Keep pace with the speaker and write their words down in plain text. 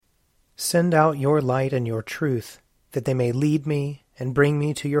Send out your light and your truth, that they may lead me and bring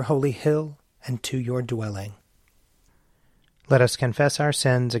me to your holy hill and to your dwelling. Let us confess our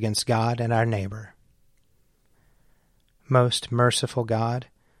sins against God and our neighbor. Most merciful God,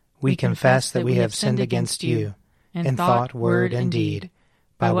 we confess that we have sinned against you in thought, word, and deed,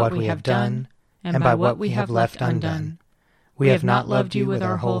 by what we have done and by what we have left undone. We have not loved you with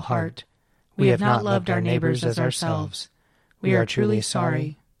our whole heart. We have not loved our neighbors as ourselves. We are truly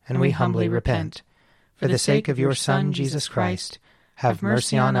sorry, and we humbly repent. For the sake of your Son, Jesus Christ, have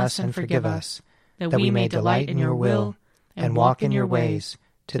mercy on us and forgive us, that we may delight in your will and walk in your ways,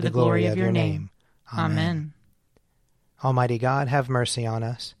 to the glory of your name. Amen. Almighty God, have mercy on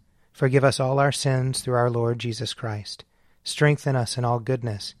us. Forgive us all our sins through our Lord Jesus Christ. Strengthen us in all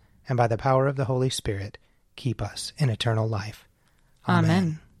goodness, and by the power of the Holy Spirit, keep us in eternal life.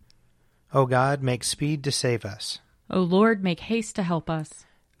 Amen. O God, make speed to save us. O Lord, make haste to help us.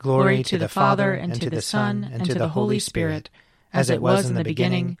 Glory to the Father, and to the Son, and to the Holy Spirit, as it was in the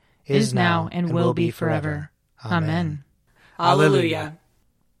beginning, is now, and will be forever. Amen. Alleluia.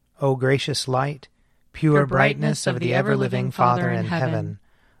 O gracious light, pure brightness of the ever-living Father in heaven,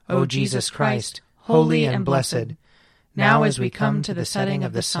 O Jesus Christ, holy and blessed, now as we come to the setting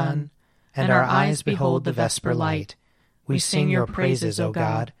of the sun, and our eyes behold the vesper light, we sing your praises, O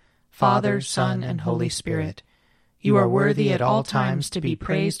God, Father, Son, and Holy Spirit. You are worthy at all times to be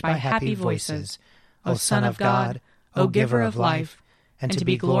praised by happy voices, O Son of God, O Giver of life, and to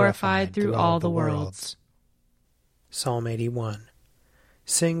be glorified through all the worlds. Psalm 81.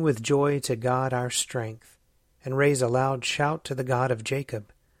 Sing with joy to God our strength, and raise a loud shout to the God of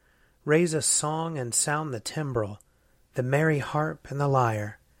Jacob. Raise a song and sound the timbrel, the merry harp and the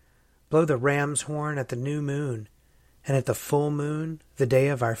lyre. Blow the ram's horn at the new moon, and at the full moon, the day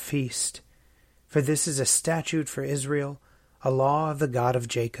of our feast. For this is a statute for Israel, a law of the God of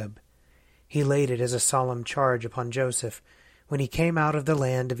Jacob. He laid it as a solemn charge upon Joseph when he came out of the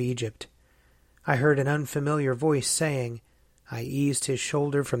land of Egypt. I heard an unfamiliar voice saying, I eased his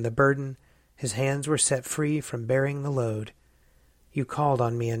shoulder from the burden, his hands were set free from bearing the load. You called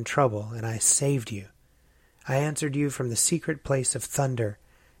on me in trouble, and I saved you. I answered you from the secret place of thunder,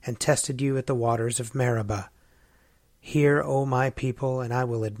 and tested you at the waters of Meribah. Hear, O my people, and I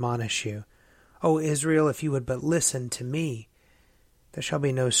will admonish you. O Israel, if you would but listen to me. There shall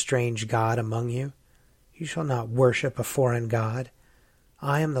be no strange god among you. You shall not worship a foreign god.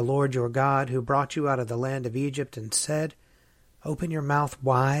 I am the Lord your God, who brought you out of the land of Egypt and said, Open your mouth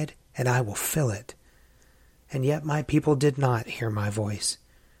wide, and I will fill it. And yet my people did not hear my voice,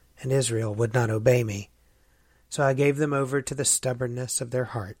 and Israel would not obey me. So I gave them over to the stubbornness of their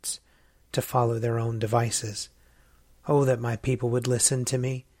hearts, to follow their own devices. Oh, that my people would listen to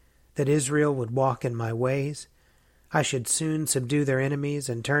me, that Israel would walk in my ways. I should soon subdue their enemies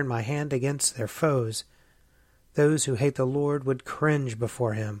and turn my hand against their foes. Those who hate the Lord would cringe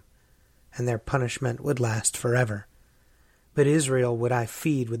before him, and their punishment would last forever. But Israel would I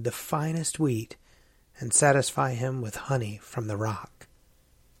feed with the finest wheat, and satisfy him with honey from the rock.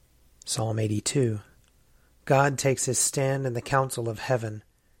 Psalm 82. God takes his stand in the council of heaven.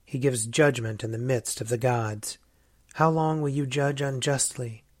 He gives judgment in the midst of the gods. How long will you judge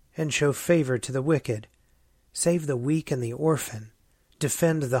unjustly, and show favor to the wicked? Save the weak and the orphan.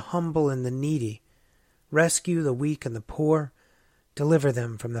 Defend the humble and the needy. Rescue the weak and the poor. Deliver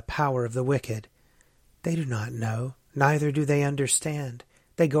them from the power of the wicked. They do not know, neither do they understand.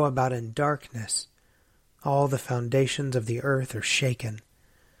 They go about in darkness. All the foundations of the earth are shaken.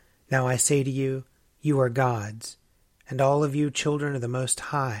 Now I say to you, you are gods, and all of you children of the Most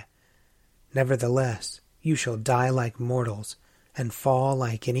High. Nevertheless, you shall die like mortals, and fall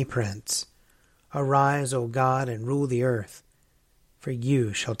like any prince. Arise, O God, and rule the earth, for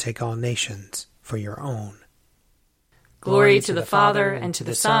you shall take all nations for your own. Glory to the Father, and to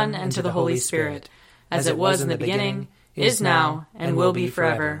the Son, and to the Holy Spirit, as it was in the beginning, is now, and will be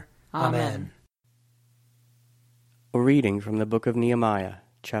forever. Amen. A reading from the book of Nehemiah,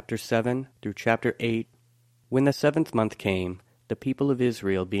 chapter 7 through chapter 8. When the 7th month came, the people of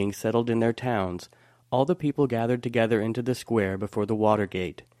Israel being settled in their towns, all the people gathered together into the square before the water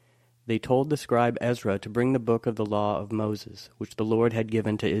gate. They told the scribe Ezra to bring the book of the law of Moses, which the Lord had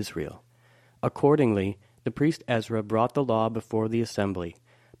given to Israel. Accordingly, the priest Ezra brought the law before the assembly,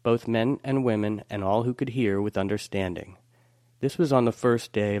 both men and women and all who could hear with understanding. This was on the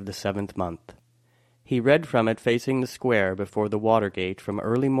 1st day of the 7th month. He read from it facing the square before the water gate from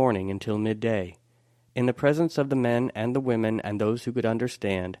early morning until midday, in the presence of the men and the women and those who could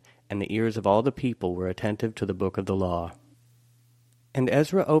understand, and the ears of all the people were attentive to the book of the law. And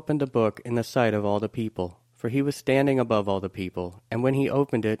Ezra opened the book in the sight of all the people, for he was standing above all the people, and when he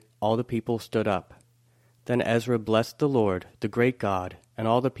opened it, all the people stood up. Then Ezra blessed the Lord, the great God, and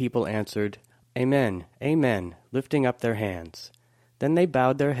all the people answered, Amen, Amen, lifting up their hands. Then they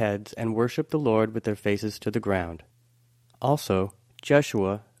bowed their heads and worshipped the Lord with their faces to the ground. Also,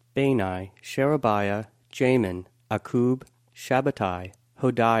 Jeshua, Bani, Sherebiah, Jamin, Akub, Shabbatai,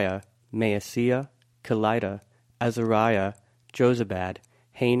 Hodiah, Maaseiah, Kelita, Azariah, Jozabad,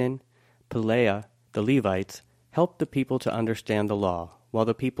 Hanan, Pelaiah, the Levites, helped the people to understand the law, while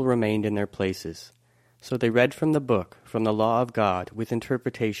the people remained in their places. So they read from the book, from the law of God, with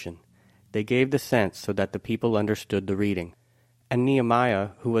interpretation. They gave the sense so that the people understood the reading. And Nehemiah,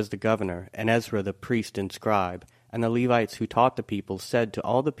 who was the governor, and Ezra the priest and scribe, and the Levites who taught the people, said to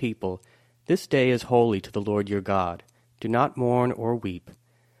all the people, This day is holy to the Lord your God. Do not mourn or weep.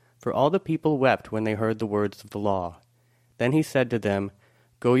 For all the people wept when they heard the words of the law. Then he said to them,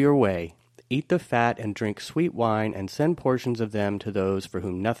 Go your way, eat the fat and drink sweet wine, and send portions of them to those for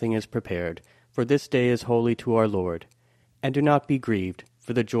whom nothing is prepared, for this day is holy to our Lord. And do not be grieved,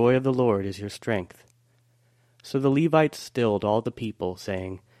 for the joy of the Lord is your strength. So the Levites stilled all the people,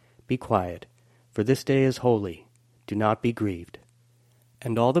 saying, Be quiet, for this day is holy. Do not be grieved.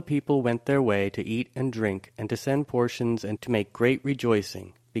 And all the people went their way to eat and drink, and to send portions, and to make great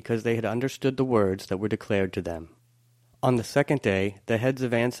rejoicing, because they had understood the words that were declared to them. On the second day, the heads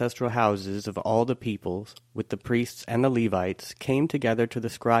of ancestral houses of all the peoples, with the priests and the Levites, came together to the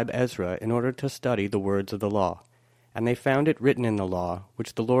scribe Ezra in order to study the words of the law. And they found it written in the law,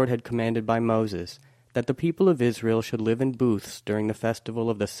 which the Lord had commanded by Moses, that the people of Israel should live in booths during the festival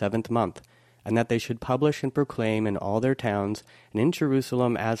of the 7th month, and that they should publish and proclaim in all their towns and in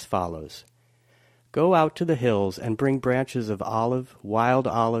Jerusalem as follows. Go out to the hills and bring branches of olive, wild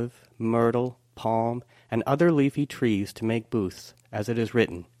olive, myrtle, palm, and other leafy trees to make booths, as it is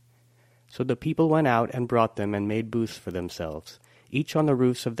written. So the people went out and brought them and made booths for themselves, each on the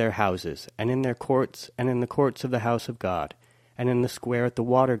roofs of their houses, and in their courts, and in the courts of the house of God, and in the square at the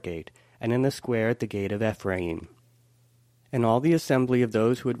water gate, and in the square at the gate of Ephraim. And all the assembly of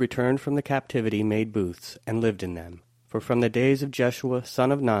those who had returned from the captivity made booths, and lived in them. For from the days of Jeshua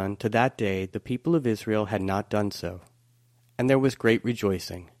son of Nun to that day the people of Israel had not done so. And there was great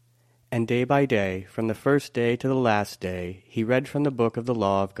rejoicing. And day by day, from the first day to the last day, he read from the book of the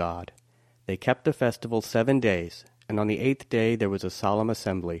law of God. They kept the festival 7 days, and on the 8th day there was a solemn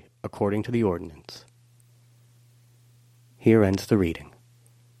assembly, according to the ordinance. Here ends the reading.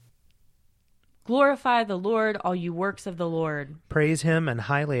 Glorify the Lord, all you works of the Lord. Praise him and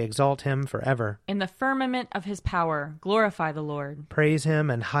highly exalt him forever. In the firmament of his power, glorify the Lord. Praise him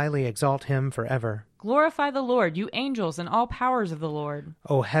and highly exalt him forever. Glorify the Lord, you angels and all powers of the Lord.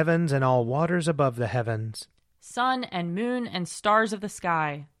 O heavens and all waters above the heavens. Sun and moon and stars of the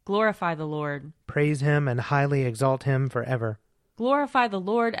sky, glorify the Lord. Praise him and highly exalt him forever. Glorify the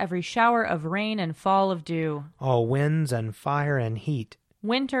Lord, every shower of rain and fall of dew. All winds and fire and heat.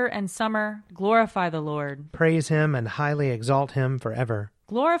 Winter and summer, glorify the Lord. Praise him and highly exalt him forever.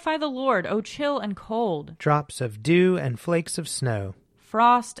 Glorify the Lord, O chill and cold. Drops of dew and flakes of snow.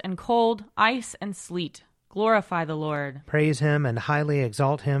 Frost and cold, ice and sleet, glorify the Lord. Praise him and highly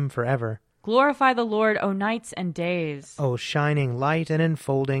exalt him forever. Glorify the Lord, O nights and days. O shining light and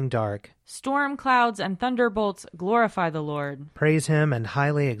enfolding dark. Storm clouds and thunderbolts, glorify the Lord. Praise him and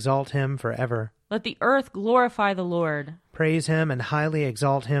highly exalt him forever. Let the earth glorify the Lord. Praise him and highly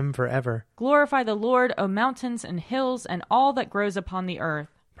exalt him forever. Glorify the Lord, O mountains and hills, and all that grows upon the earth.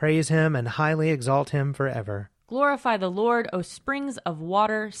 Praise him and highly exalt him forever. Glorify the Lord, O springs of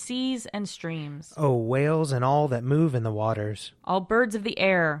water, seas and streams. O whales and all that move in the waters. All birds of the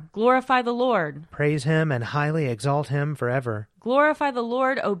air, glorify the Lord. Praise him and highly exalt him forever. Glorify the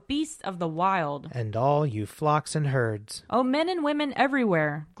Lord, O beasts of the wild. And all you flocks and herds. O men and women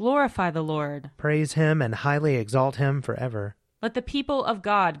everywhere, glorify the Lord. Praise him and highly exalt him forever. Let the people of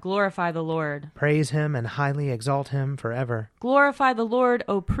God glorify the Lord. Praise him and highly exalt him forever. Glorify the Lord,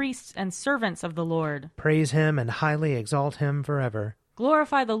 O priests and servants of the Lord. Praise him and highly exalt him forever.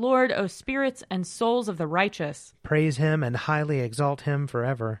 Glorify the Lord, O spirits and souls of the righteous. Praise him and highly exalt him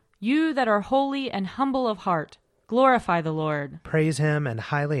forever. You that are holy and humble of heart, glorify the Lord. Praise him and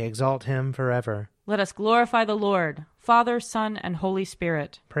highly exalt him forever. Let us glorify the Lord, Father, Son, and Holy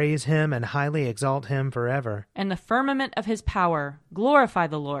Spirit. Praise him and highly exalt him forever. In the firmament of his power, glorify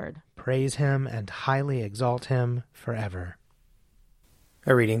the Lord. Praise him and highly exalt him forever.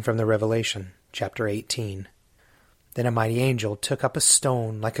 A reading from the Revelation, chapter 18. Then a mighty angel took up a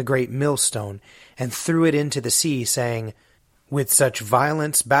stone like a great millstone and threw it into the sea, saying, With such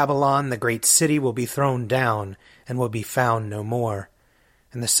violence Babylon, the great city, will be thrown down and will be found no more.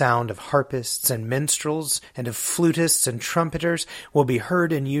 and the sound of harpists and minstrels, and of flutists and trumpeters will be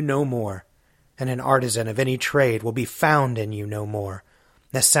heard in you no more, and an artisan of any trade will be found in you no more.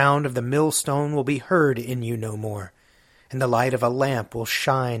 The sound of the millstone will be heard in you no more, and the light of a lamp will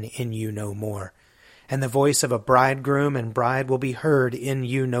shine in you no more, and the voice of a bridegroom and bride will be heard in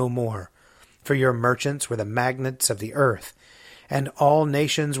you no more. For your merchants were the magnates of the earth, and all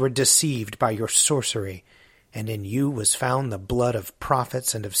nations were deceived by your sorcery, and in you was found the blood of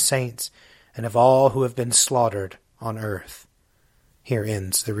prophets and of saints, and of all who have been slaughtered on earth. Here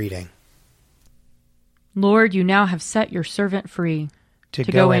ends the reading. Lord, you now have set your servant free, to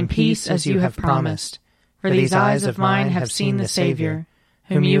go in peace as you have promised. For these eyes of mine have seen the Savior,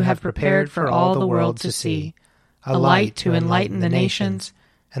 whom you have prepared for all the world to see, a light to enlighten the nations,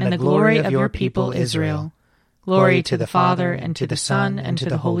 and the glory of your people Israel. Glory to the Father, and to the Son, and to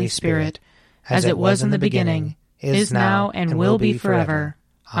the Holy Spirit, as it was in the beginning, is now, and will be forever.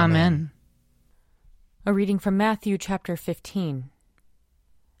 Amen. A reading from Matthew chapter 15.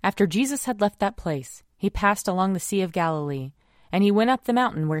 After Jesus had left that place, he passed along the Sea of Galilee, and he went up the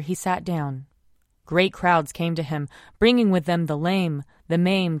mountain where he sat down. Great crowds came to him, bringing with them the lame, the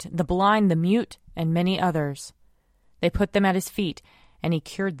maimed, the blind, the mute, and many others. They put them at his feet, and he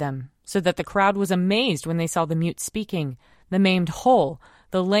cured them, so that the crowd was amazed when they saw the mute speaking, the maimed whole,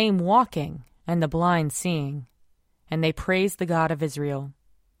 the lame walking, and the blind seeing. And they praised the God of Israel.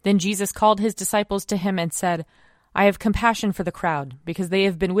 Then Jesus called his disciples to him and said, I have compassion for the crowd, because they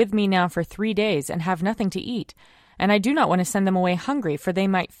have been with me now for 3 days and have nothing to eat, and I do not want to send them away hungry, for they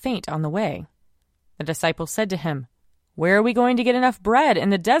might faint on the way. The disciples said to him, Where are we going to get enough bread in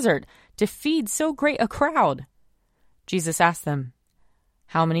the desert to feed so great a crowd? Jesus asked them,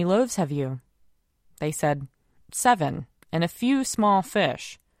 How many loaves have you? They said, 7, and a few small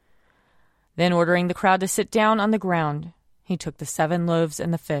fish. Then, ordering the crowd to sit down on the ground, he took the 7 loaves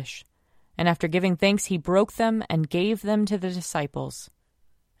and the fish, and after giving thanks he broke them and gave them to the disciples,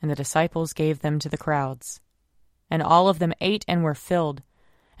 and the disciples gave them to the crowds. And all of them ate and were filled,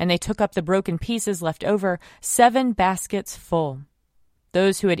 and they took up the broken pieces left over, 7 baskets full.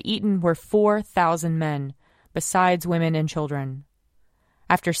 Those who had eaten were 4,000 men, besides women and children.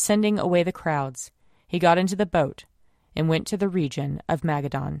 After sending away the crowds, he got into the boat and went to the region of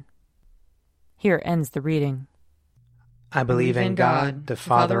Magadan. Here ends the reading. I believe in God, the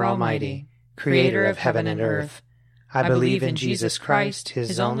Father Almighty, creator of heaven and earth. I believe in Jesus Christ,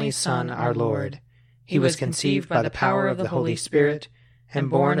 his only Son, our Lord. He was conceived by the power of the Holy Spirit and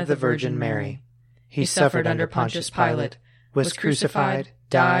born of the Virgin Mary. He suffered under Pontius Pilate, was crucified,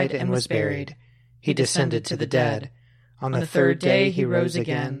 died, and was buried. He descended to the dead. On the 3rd day he rose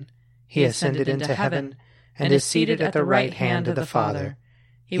again. He ascended into heaven and is seated at the right hand of the Father.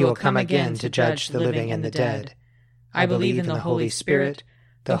 He will come again to judge the living and the dead. I believe in the Holy Spirit,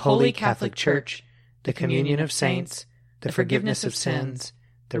 the Holy Catholic Church, the communion of saints, the forgiveness of sins,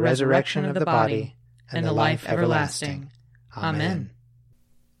 the resurrection of the body, and the life everlasting. Amen.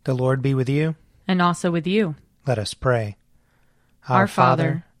 The Lord be with you. And also with you. Let us pray. Our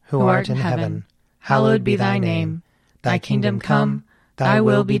Father, who art in heaven, hallowed be thy name. Thy kingdom come, thy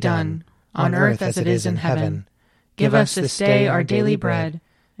will be done, on earth as it is in heaven. Give us this day our daily bread,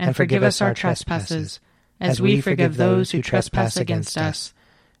 and forgive us our trespasses, as we forgive those who trespass against us.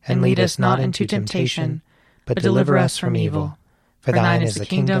 And lead us not into temptation, but deliver us from evil. For thine is the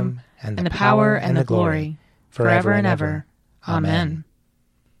kingdom, and the power, and the glory, forever and ever. Amen.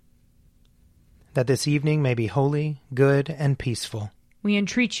 That this evening may be holy, good, and peaceful. We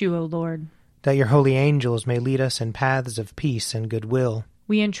entreat you, O Lord. That your holy angels may lead us in paths of peace and goodwill.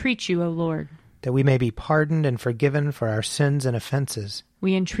 We entreat you, O Lord. That we may be pardoned and forgiven for our sins and offenses.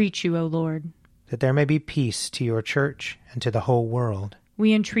 We entreat you, O Lord. That there may be peace to your church and to the whole world.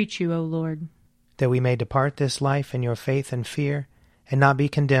 We entreat you, O Lord. That we may depart this life in your faith and fear, and not be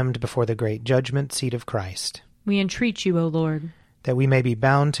condemned before the great judgment seat of Christ. We entreat you, O Lord. That we may be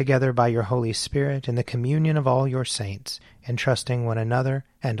bound together by your Holy Spirit in the communion of all your saints, entrusting one another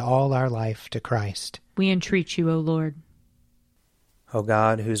and all our life to Christ. We entreat you, O Lord. O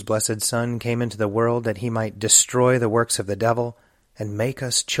God, whose blessed Son came into the world that he might destroy the works of the devil and make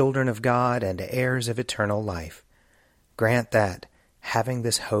us children of God and heirs of eternal life, grant that, having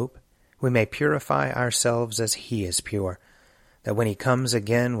this hope, we may purify ourselves as he is pure, that when he comes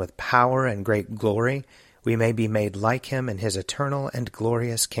again with power and great glory, we may be made like him in his eternal and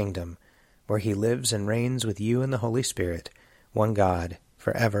glorious kingdom, where he lives and reigns with you in the Holy Spirit, one God,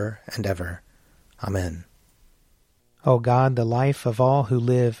 forever and ever. Amen. O God, the life of all who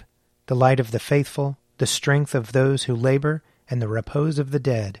live, the light of the faithful, the strength of those who labor, and the repose of the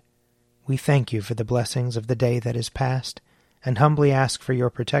dead, we thank you for the blessings of the day that is past, and humbly ask for your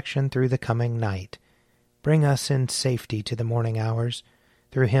protection through the coming night. Bring us in safety to the morning hours,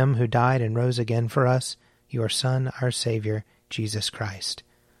 through him who died and rose again for us, your Son, our Savior, Jesus Christ.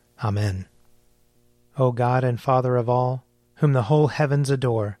 Amen. O God and Father of all, whom the whole heavens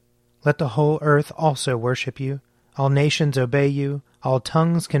adore, let the whole earth also worship you, all nations obey you, all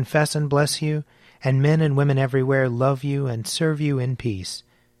tongues confess and bless you, and men and women everywhere love you and serve you in peace.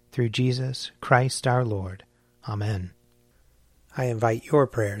 Through Jesus Christ our Lord. Amen. I invite your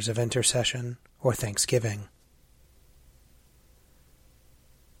prayers of intercession or thanksgiving.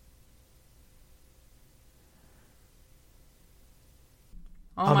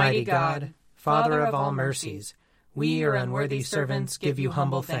 Almighty God, Father of all mercies, we, your unworthy servants, give you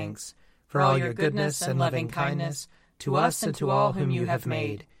humble thanks for all your goodness and loving kindness to us and to all whom you have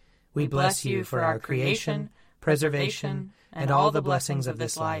made. We bless you for our creation, preservation, and all the blessings of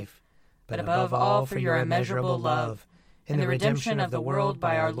this life, but above all for your immeasurable love in the redemption of the world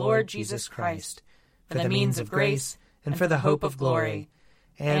by our Lord Jesus Christ, for the means of grace and for the hope of glory.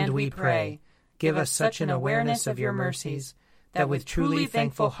 And we pray, give us such an awareness of your mercies that with truly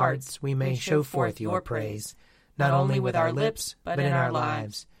thankful hearts we may show forth your praise, not only with our lips, but in our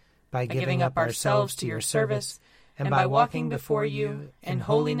lives, by giving up ourselves to your service, and by walking before you in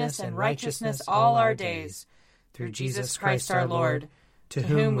holiness and righteousness all our days, through Jesus Christ our Lord, to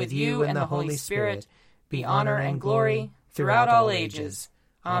whom with you and the Holy Spirit be honor and glory throughout all ages.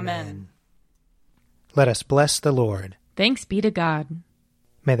 Amen. Let us bless the Lord. Thanks be to God.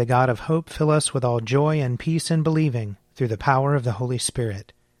 May the God of hope fill us with all joy and peace in believing, through the power of the Holy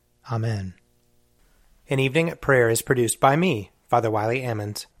Spirit. Amen. An Evening at Prayer is produced by me, Father Wiley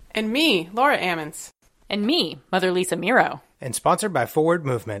Ammons. And me, Laura Ammons. And me, Mother Lisa Miro. And sponsored by Forward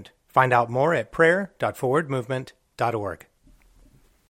Movement. Find out more at prayer.forwardmovement.org.